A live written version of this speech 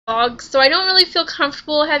vlog, so I don't really feel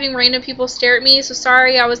comfortable having random people stare at me, so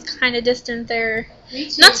sorry I was kind of distant there. Me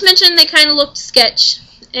too. Not to mention they kind of looked sketch.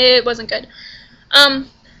 It wasn't good.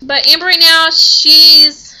 But Amber right now,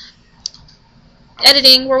 she's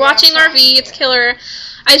editing. We're watching RV. It's killer.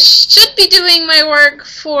 I should be doing my work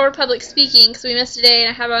for public speaking because we missed a day and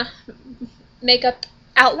I have a makeup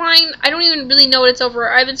outline. I don't even really know what it's over.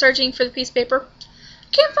 I've been searching for the piece of paper.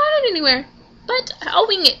 Can't find it anywhere. But I'll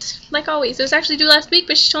wing it, like always. It was actually due last week,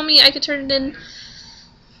 but she told me I could turn it in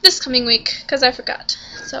this coming week because I forgot.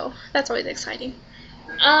 So that's always exciting.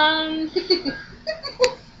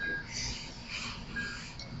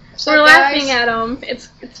 So we're guys, laughing at them. It's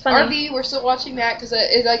funny. RV, we're still watching that because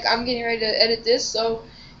it's like I'm getting ready to edit this, so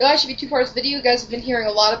it'll actually be 2 parts video. You guys have been hearing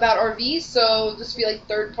a lot about RVs, so this will be like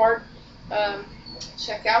the 3rd part.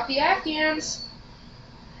 Check out the Afghans.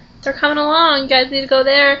 They're coming along. You guys need to go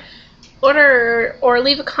there, order, or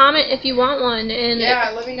leave a comment if you want one. And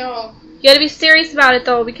yeah, let me know. You gotta be serious about it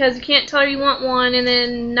though, because you can't tell her you want one and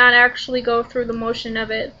then not actually go through the motion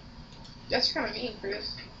of it. That's kind of mean,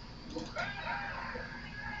 Chris.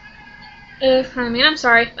 It's kind of mean. I'm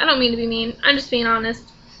sorry. I don't mean to be mean. I'm just being honest.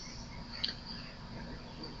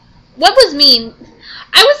 What was mean?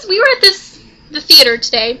 We were at the theater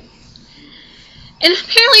today, and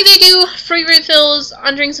apparently they do free refills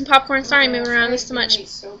on drinks and popcorn. Sorry, I'm moving around this too much.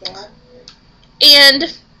 So bad.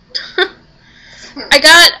 And I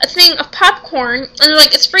got a thing of popcorn, and they're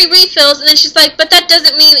like, it's free refills, and then she's like, but that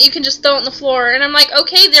doesn't mean that you can just throw it on the floor. And I'm like,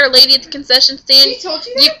 okay, there, lady at the concession stand. She told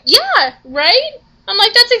you that? Yeah, right? I'm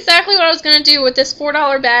like, that's exactly what I was going to do with this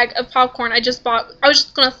 $4 bag of popcorn I just bought. I was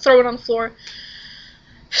just going to throw it on the floor.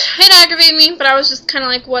 It aggravated me, but I was just kind of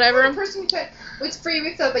like, whatever. The person said, well, it's free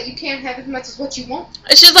refill, but you can't have as much as what you want.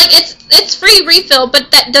 It's just like, it's free refill,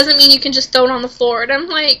 but that doesn't mean you can just throw it on the floor. And I'm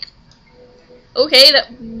like, okay,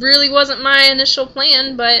 that really wasn't my initial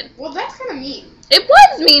plan, but... Well, that's kind of mean. It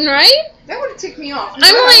was mean, right? That would have ticked me off.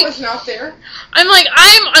 I wasn't out there. I'm like,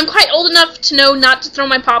 I'm quite old enough to know not to throw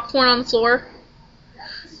my popcorn on the floor.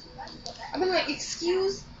 I've been like,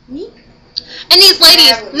 excuse me? And these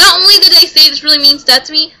ladies, not only did they say this really mean stuff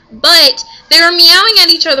to me, but they were meowing at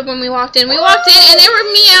each other when we walked in. We walked in, and they were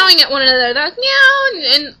meowing at one another. They're like, meow,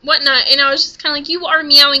 and whatnot. And I was just kind of like, you are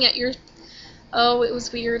meowing at your... Oh, it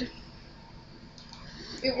was weird.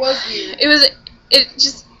 It was weird. It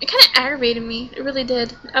kind of aggravated me. It really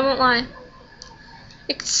did. I won't lie.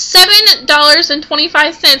 It's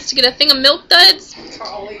 $7.25 to get a thing of Milk Duds and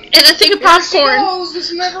a thing of popcorn. Here she goes.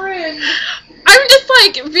 This never ends. I'm just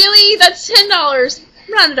like, really? That's $10.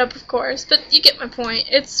 Rounded up, of course, but you get my point.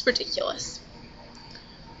 It's ridiculous.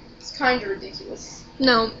 It's kind of ridiculous.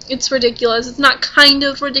 No, it's ridiculous. It's not kind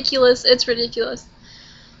of ridiculous. It's ridiculous.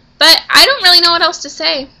 But I don't really know what else to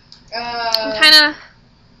say. I'm kind of...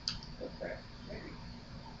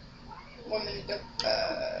 1 minute ago.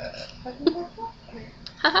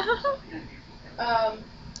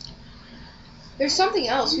 There's something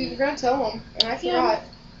else we were gonna tell them, and I forgot.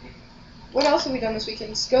 What else have we done this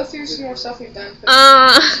weekend? Let's go through some more stuff we've done.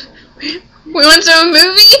 We went to a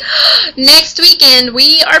movie. Next weekend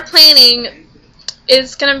we are planning.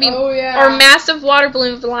 It's gonna be our massive water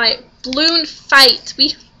balloon fight.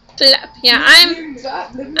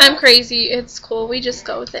 I'm crazy. It's cool. We just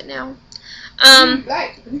go with it now.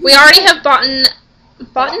 We already have bought.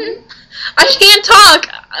 I can't talk.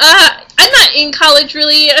 I'm not in college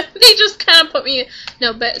really. They just kind of put me.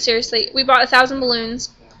 No, but seriously, we bought 1,000 balloons.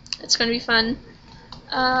 It's gonna be fun.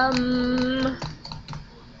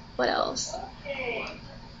 What else?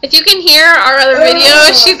 If you can hear our other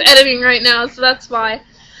video, she's editing right now, so that's why.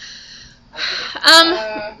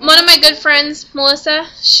 One of my good friends, Melissa,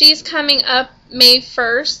 she's coming up May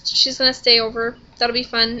 1st. She's gonna stay over. That'll be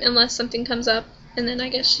fun, unless something comes up, and then I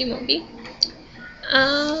guess she won't be.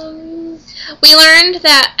 We learned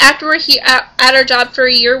that after we're at our job for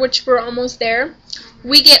a year, which we're almost there,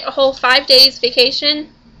 we get a whole 5 days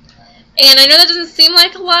vacation. And I know that doesn't seem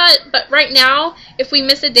like a lot, but right now, if we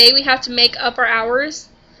miss a day, we have to make up our hours.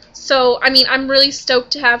 So, I mean, I'm really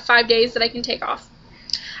stoked to have 5 days that I can take off.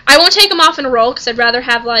 I won't take them off in a row, because I'd rather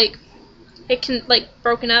have, like, it can, like,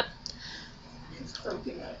 broken up. It's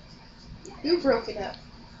broken up. You broke it up.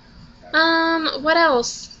 What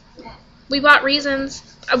else? We bought reasons.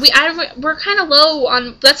 We're kind of low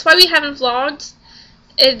on. That's why we haven't vlogged.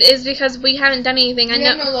 It is because we haven't done anything. We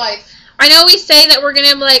have no life. I know we say that we're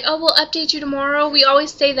gonna be like, oh, we'll update you tomorrow. We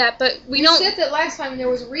always say that, but we don't. You said that last time. There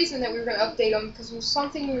was a reason that we were gonna update them because it was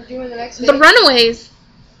something we were doing the next day. The Runaways.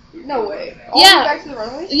 No way. Yeah. Back to the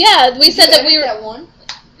Runaways. Yeah, we said that we were. That one?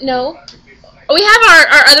 No. We have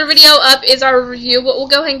our other video up. Is our review, but we'll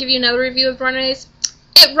go ahead and give you another review of Runaways.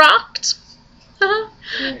 It rocked.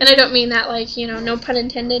 And I don't mean that like, you know, no pun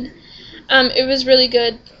intended. It was really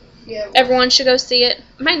good. Yeah. Everyone should go see it.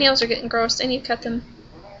 My nails are getting gross. I need to cut them.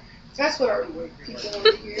 That's what our people want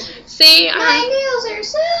to hear. See, My nails are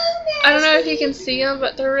so nasty. I don't know if you can see them,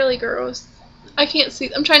 but they're really gross. I can't see.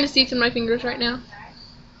 I'm trying to see through my fingers right now.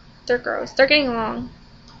 They're gross. They're getting long.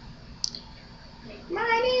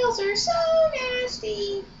 My nails are so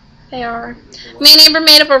nasty. They are. Me and Amber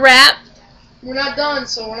made up a rap. We're not done,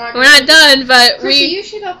 so we're not. We're not done, but Chrissy, you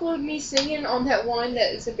should upload me singing on that one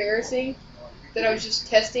that is embarrassing. That I was just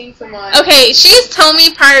testing for my. Okay, she's told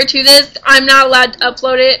me prior to this I'm not allowed to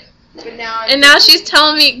upload it. But now. And now she's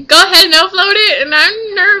telling me go ahead and upload it, and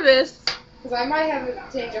I'm nervous. Because I might have a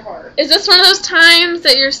change of heart. Is this one of those times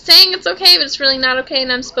that you're saying it's okay, but it's really not okay,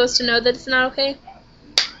 and I'm supposed to know that it's not okay?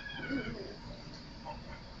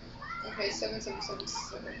 Okay,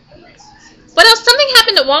 77778. What else? Something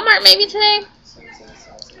happened at Walmart maybe today?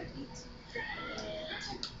 77778.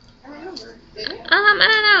 I don't remember. Did it? I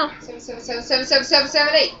don't know.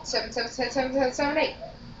 7777778. 7777778.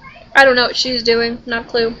 I don't know what she's doing. Not a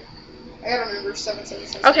clue. I gotta remember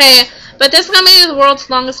 777. Okay, but this is gonna be the world's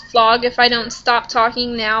longest vlog if I don't stop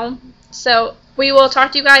talking now. So we will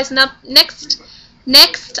talk to you guys next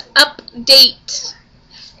update.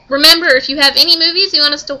 Remember, if you have any movies you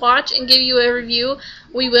want us to watch and give you a review,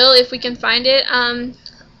 we will if we can find it. I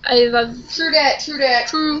love True that.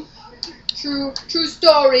 True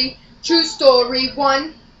story. True story.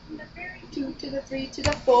 1, 2 to the 3 to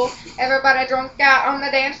the 4. Everybody drunk out on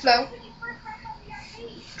the dance floor.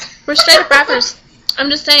 We're straight up rappers.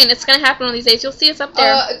 I'm just saying, it's gonna happen one of these days. You'll see us up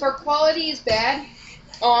there. If our quality is bad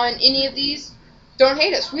on any of these, don't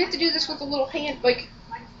hate us. We have to do this with a little hand, like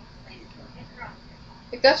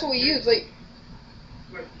that's what we use. Like,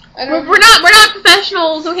 I don't. We're not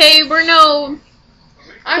professionals, okay? We're no.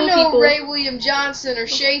 I'm cool no people. Ray William Johnson or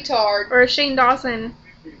Shaytard. Or Shane Dawson.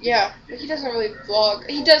 Yeah, but he doesn't really vlog.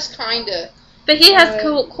 He does kinda. But he has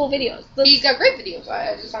cool videos. He's got great videos.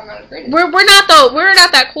 I'm not as great at We're not though. We're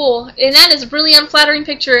not that cool, and that is a really unflattering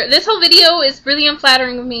picture. This whole video is really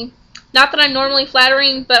unflattering of me. Not that I'm normally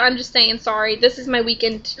flattering, but I'm just saying sorry. This is my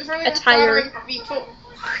weekend really attire. people.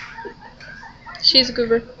 She's a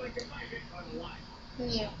goober.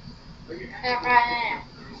 Yeah.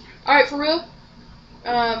 Alright, for real.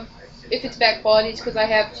 If it's bad quality, it's because I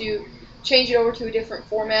have to change it over to a different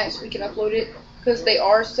format so we can upload it. Because they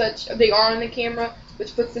are on the camera,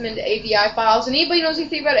 which puts them into AVI files. And anybody knows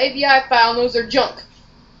anything about an AVI file knows they're junk.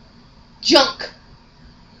 Junk.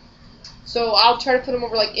 So I'll try to put them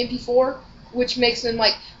over like MP4, which makes them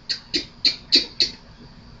like.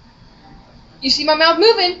 You see my mouth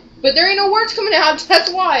moving, but there ain't no words coming out. That's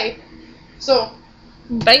why. So.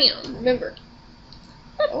 Bam. Remember.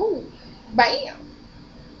 Oh. Bam.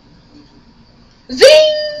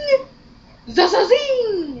 Zing!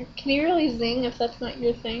 Zing! Can you really zing if that's not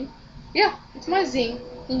your thing? Yeah, it's my zing.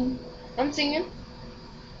 I'm singing.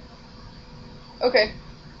 Okay.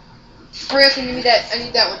 Hurry up and give me that. I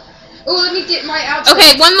need that one. Oh, let me get my outro.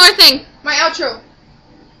 Okay, one more thing. My outro.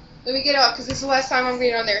 Let me get out because this is the last time I'm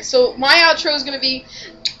getting on there. So my outro is going to be.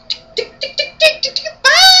 Bye!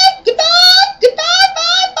 Goodbye! Goodbye!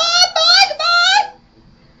 Bye! Bye! Bye! Goodbye!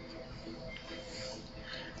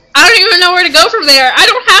 I don't even know where to go from there. I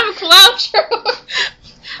don't have a cool outro.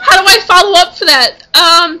 How do I follow up for that?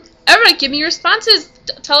 Everybody, give me responses.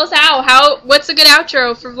 Tell us what's a good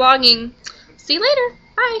outro for vlogging. See you later.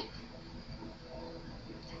 Bye.